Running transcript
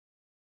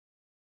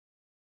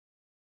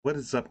What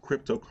is up,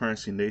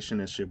 Cryptocurrency Nation?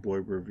 It's your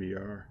boy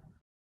VR.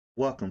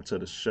 Welcome to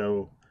the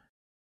show.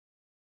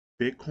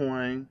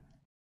 Bitcoin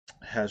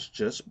has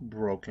just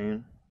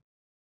broken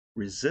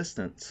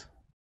resistance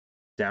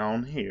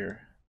down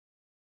here.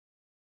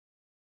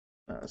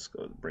 Let's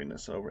go bring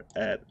this over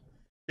at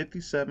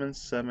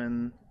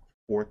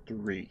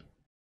 57,743.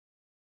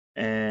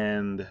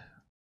 And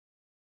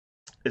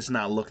it's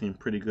not looking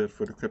pretty good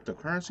for the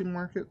cryptocurrency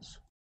markets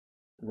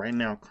right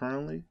now,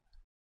 currently,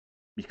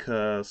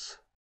 because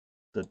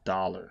the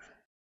dollar.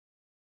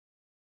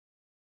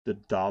 The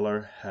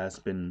dollar has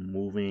been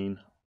moving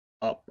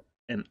up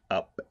and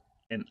up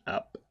and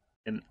up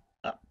and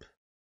up.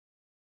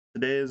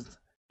 Today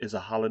is a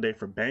holiday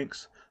for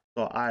banks,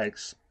 so I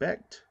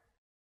expect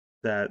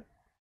that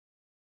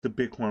the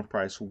Bitcoin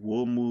price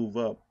will move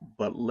up,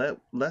 but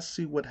let's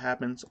see what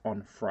happens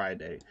on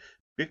Friday.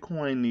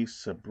 Bitcoin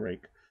needs to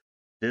break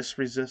this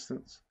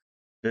resistance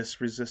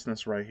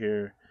right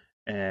here,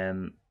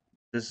 and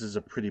this is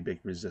a pretty big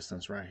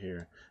resistance right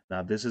here.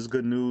 Now this is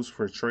good news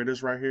for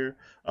traders right here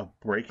of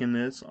breaking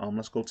this.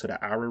 Let's go to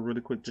the hour really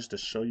quick just to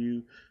show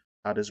you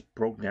how this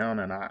broke down,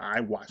 and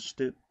I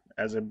watched it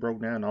as it broke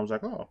down. I was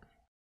like, oh,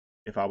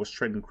 if I was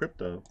trading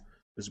crypto,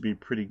 this would be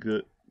pretty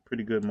good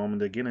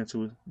moment to get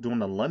into. During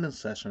the London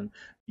session,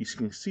 you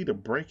can see the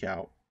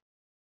breakout,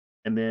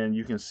 and then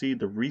you can see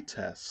the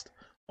retest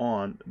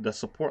on the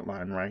support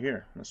line right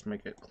here. Let's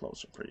make it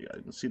closer for you guys.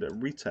 You can see the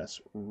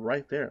retest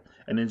right there,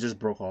 and then just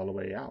broke all the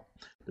way out.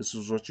 This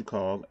is what you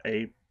call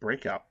a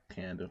breakout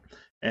candle.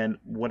 And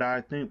what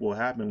I think will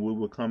happen, we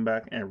will come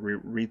back and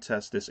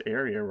retest this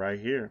area right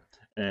here,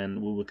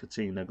 and we will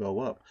continue to go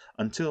up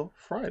until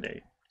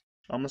Friday.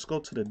 Let's go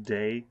to the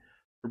day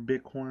for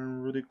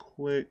Bitcoin really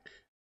quick.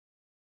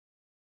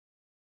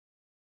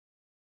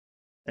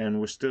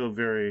 And we're still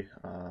very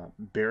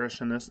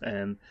bearish in this,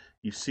 and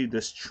you see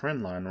this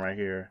trend line right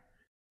here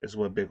is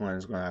what Bitcoin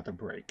is going to have to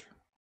break.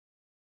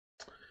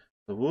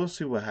 So we'll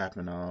see what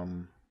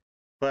happens.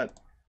 But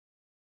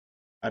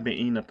I've been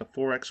eating up the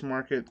forex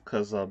market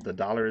because of the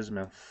dollar has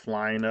been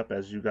flying up,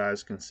 as you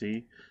guys can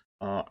see.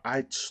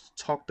 I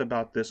talked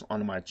about this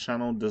on my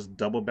channel, this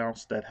double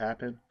bounce that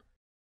happened,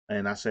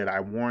 and I said I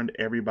warned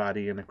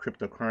everybody in the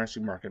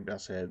cryptocurrency market. I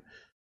said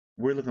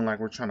we're looking like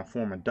we're trying to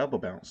form a double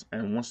bounce,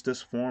 and once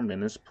this formed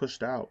and it's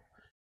pushed out,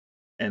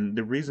 and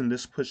the reason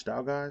this pushed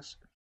out, guys,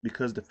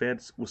 because the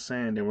Fed was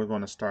saying that we're going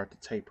to start to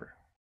taper.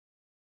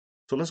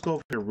 So let's go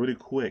over here really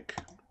quick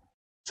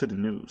to the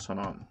news. Hold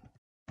on.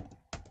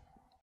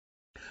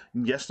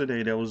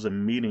 Yesterday there was a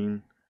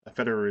meeting, a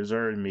Federal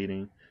Reserve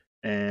meeting,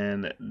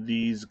 and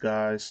these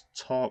guys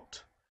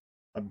talked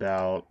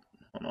about,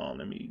 hold on,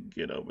 let me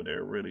get over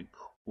there really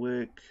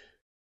quick.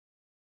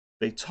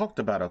 They talked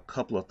about a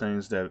couple of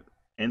things that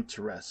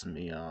interest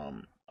me.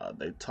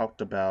 They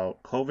talked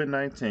about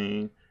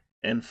COVID-19,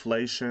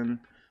 inflation,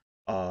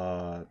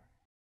 the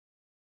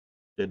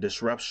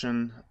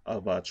disruption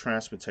of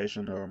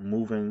transportation or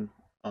moving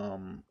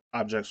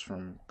objects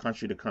from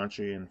country to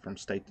country and from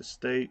state to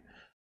state.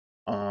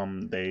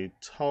 They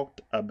talked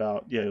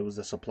about, yeah, it was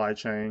the supply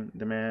chain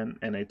demand,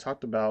 and they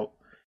talked about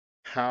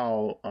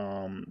how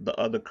the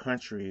other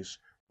countries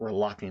were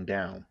locking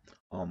down.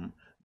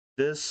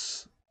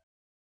 This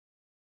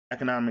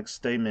economic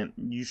statement,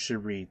 you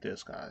should read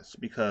this, guys,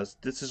 because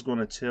this is going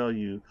to tell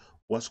you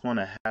what's going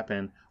to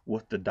happen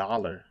with the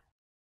dollar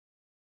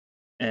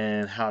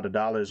and how the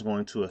dollar is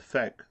going to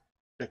affect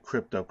the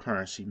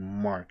cryptocurrency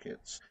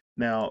markets.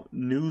 Now,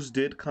 news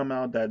did come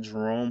out that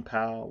Jerome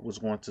Powell was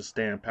going to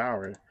stay in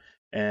power,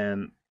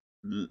 and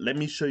let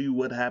me show you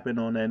what happened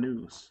on that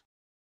news.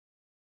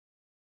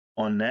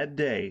 On that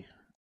day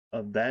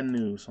of that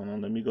news, hold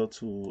on, let me go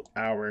to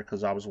hour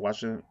because I was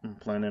watching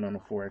and planning on the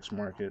Forex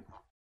market.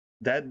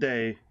 That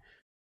day,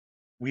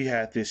 we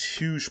had this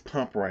huge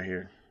pump right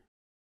here,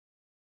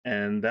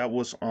 and that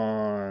was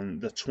on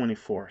the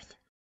 24th.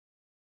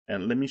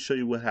 And let me show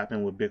you what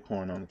happened with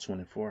Bitcoin on the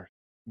 24th.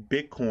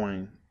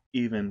 Bitcoin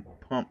even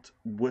pumped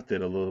with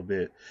it a little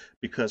bit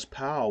because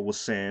Powell was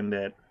saying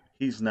that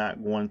he's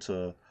not going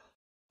to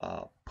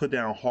put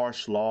down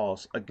harsh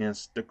laws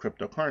against the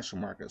cryptocurrency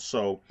market.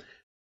 So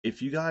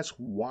if you guys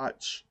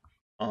watch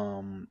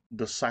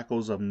the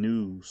cycles of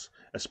news,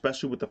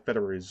 especially with the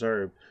Federal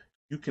Reserve,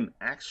 you can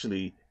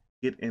actually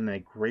get in a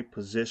great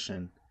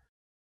position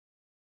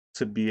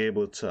to be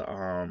able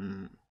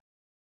to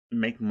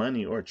make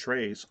money or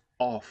trades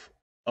off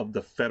of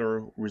the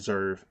Federal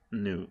Reserve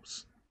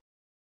news.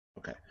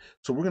 Okay,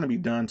 so we're gonna be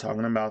done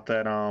talking about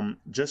that.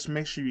 Just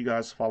make sure you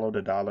guys follow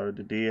the dollar,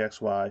 the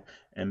DXY,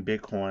 and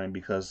Bitcoin,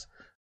 because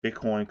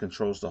Bitcoin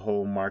controls the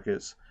whole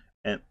markets,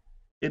 and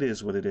it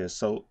is what it is.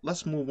 So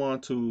let's move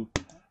on to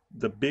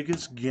the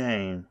biggest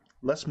game.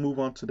 Let's move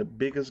on to the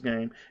biggest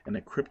game in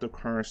the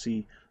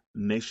cryptocurrency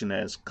nation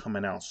that is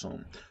coming out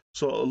soon.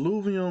 So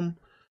Illuvium,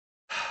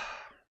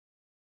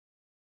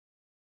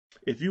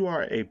 if you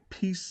are a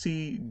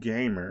PC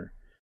gamer,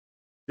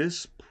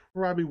 this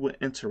probably would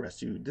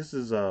interest you. This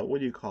is what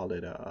do you call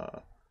it?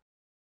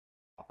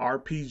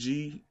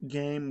 RPG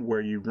game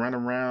where you run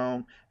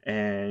around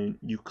and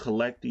you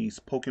collect these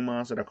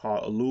Pokemons that are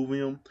called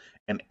Illuvium,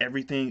 and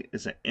everything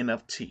is an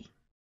NFT.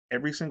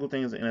 Every single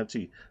thing is an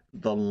NFT.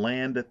 The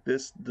land that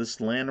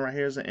this land right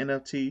here is an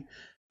NFT.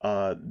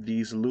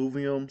 These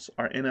Illuviums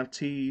are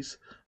NFTs.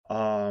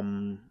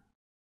 Um,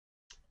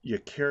 your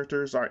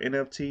characters are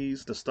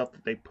NFTs. The stuff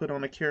that they put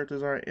on the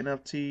characters are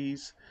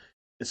NFTs.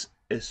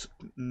 It's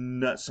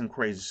nuts and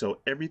crazy.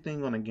 So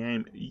everything on the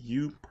game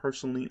you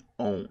personally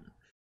own,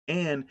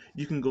 and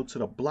you can go to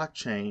the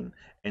blockchain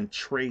and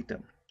trade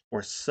them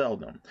or sell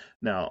them.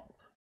 Now,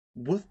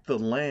 with the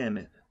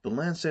land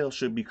sale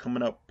should be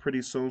coming up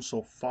pretty soon.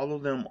 So follow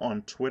them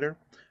on Twitter.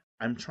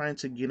 I'm trying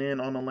to get in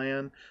on the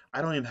land.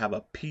 I don't even have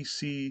a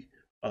PC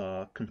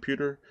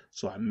computer,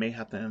 so I may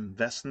have to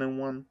invest in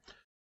one.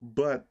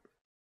 But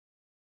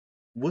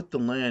with the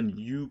land,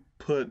 you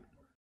put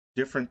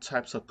different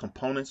types of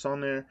components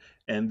on there,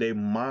 and they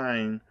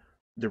mine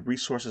the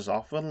resources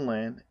off of the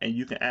land, and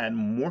you can add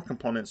more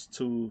components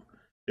to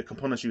the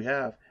components you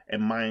have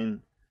and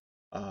mine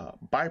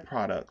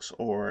byproducts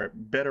or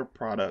better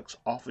products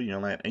off of your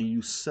land, and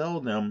you sell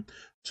them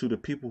to the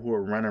people who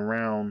are running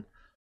around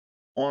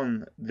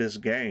on this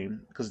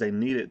game because they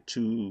need it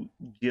to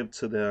give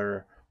to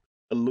their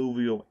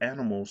alluvial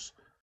animals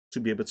to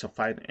be able to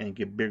fight and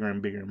get bigger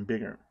and bigger and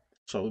bigger.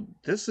 So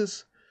this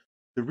is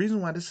the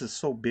reason why this is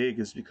so big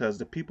is because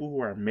the people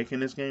who are making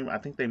this game, I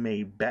think they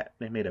made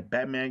a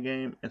Batman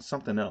game and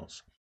something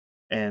else.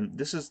 And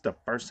this is the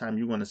first time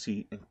you're going to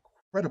see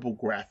incredible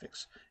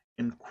graphics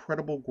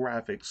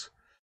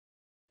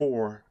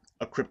for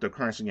a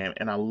cryptocurrency game.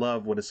 And I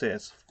love what it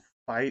says,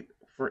 fight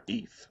for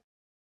ETH.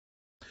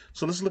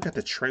 So let's look at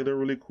the trailer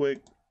really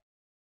quick,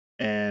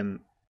 and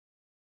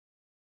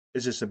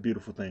it's just a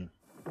beautiful thing.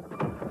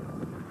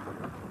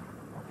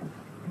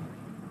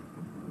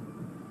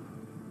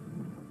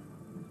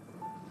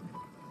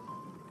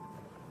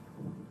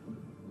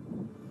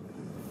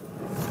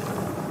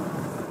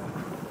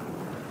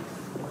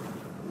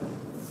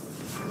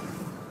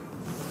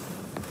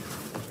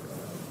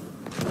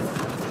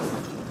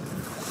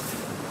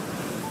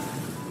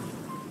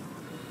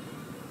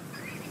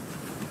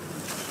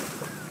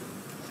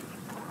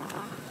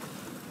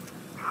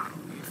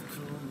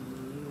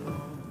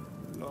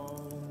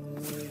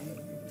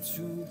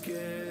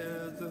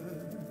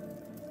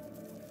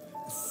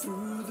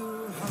 Through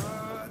the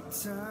hard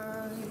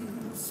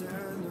times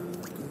and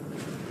the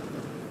good,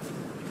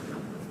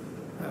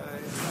 I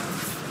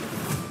have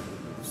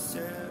to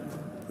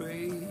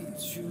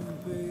celebrate you,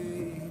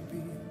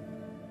 baby.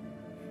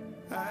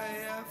 I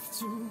have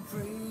to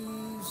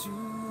praise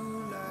you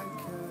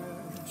like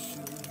I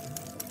should.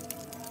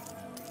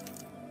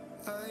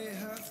 I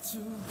have to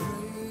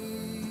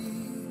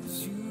praise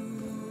you.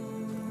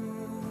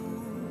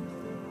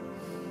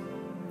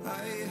 I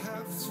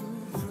have to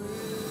praise.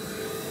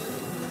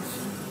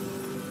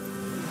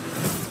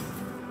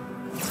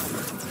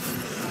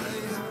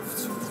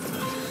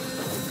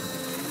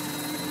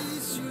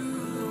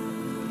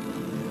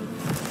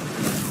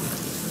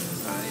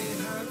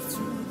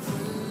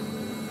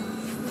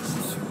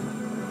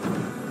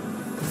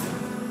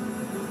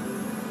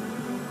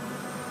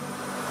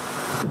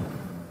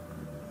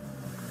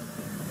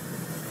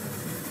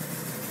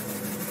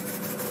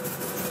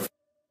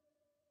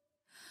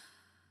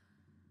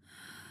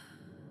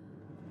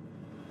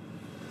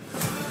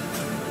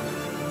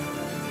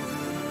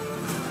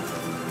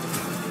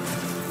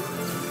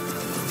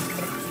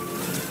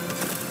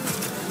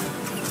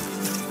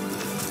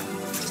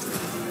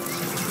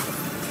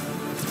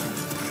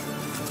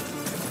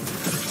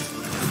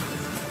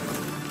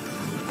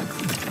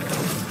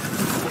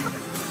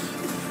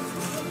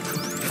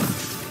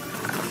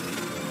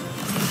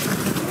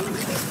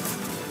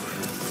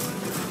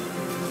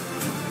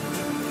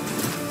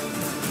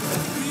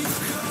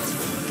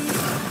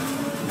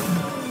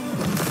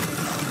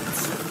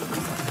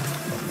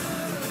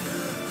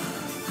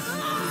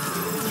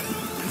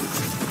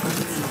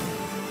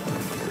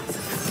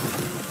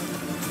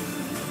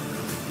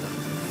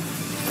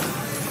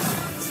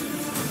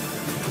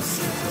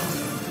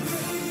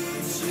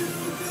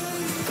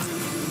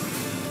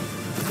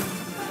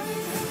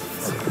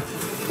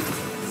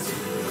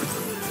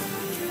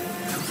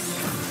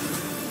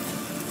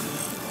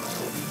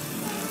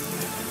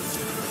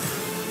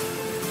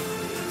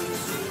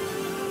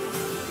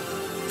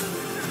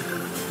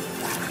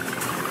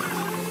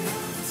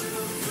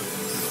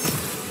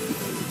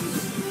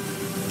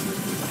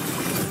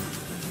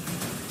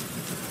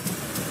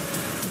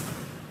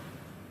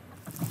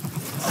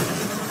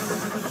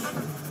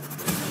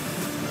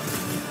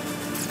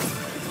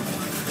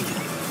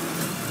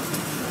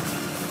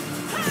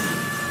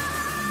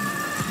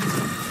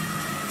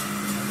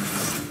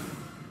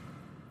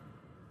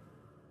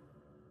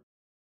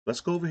 Let's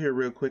go over here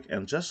real quick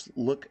and just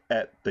look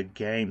at the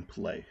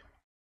gameplay.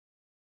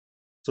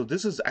 So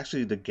this is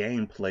actually the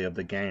gameplay of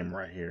the game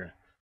right here.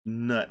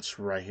 Nuts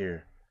right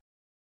here.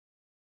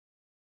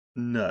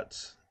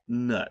 Nuts.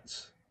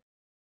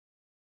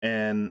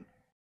 And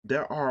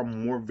there are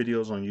more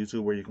videos on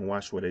YouTube where you can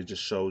watch where they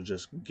just show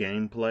just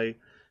gameplay,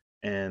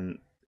 and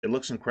it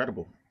looks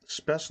incredible,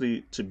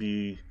 especially to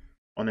be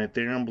on the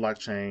Ethereum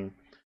blockchain.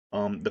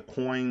 The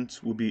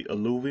coins will be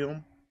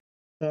Illuvium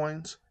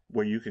coins,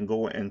 where you can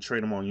go and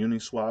trade them on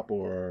Uniswap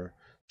or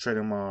trade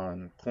them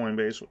on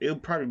Coinbase. It'll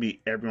probably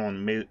be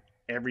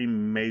every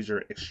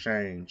major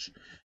exchange,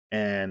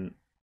 and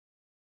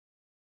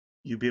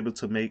you'll be able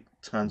to make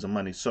tons of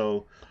money.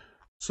 So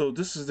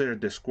this is their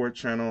Discord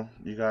channel.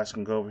 You guys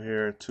can go over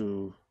here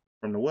to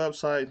from the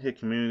website, hit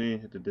community,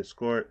 hit the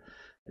Discord.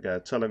 I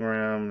got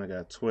Telegram, I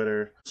got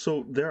Twitter.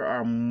 So there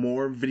are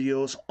more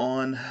videos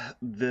on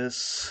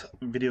this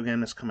video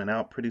game that's coming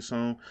out pretty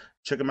soon.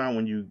 Check them out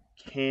when you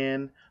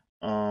can.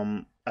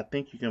 I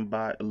think you can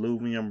buy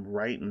Illuvium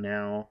right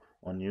now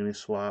on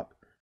Uniswap.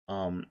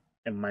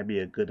 It might be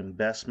a good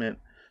investment.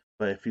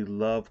 But if you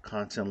love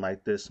content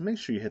like this, make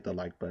sure you hit the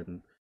like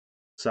button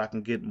so I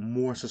can get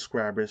more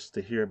subscribers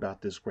to hear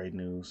about this great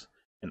news.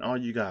 And all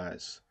you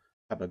guys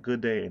have a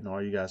good day, and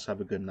all you guys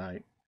have a good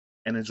night,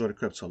 and enjoy the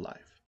crypto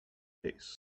life. Peace.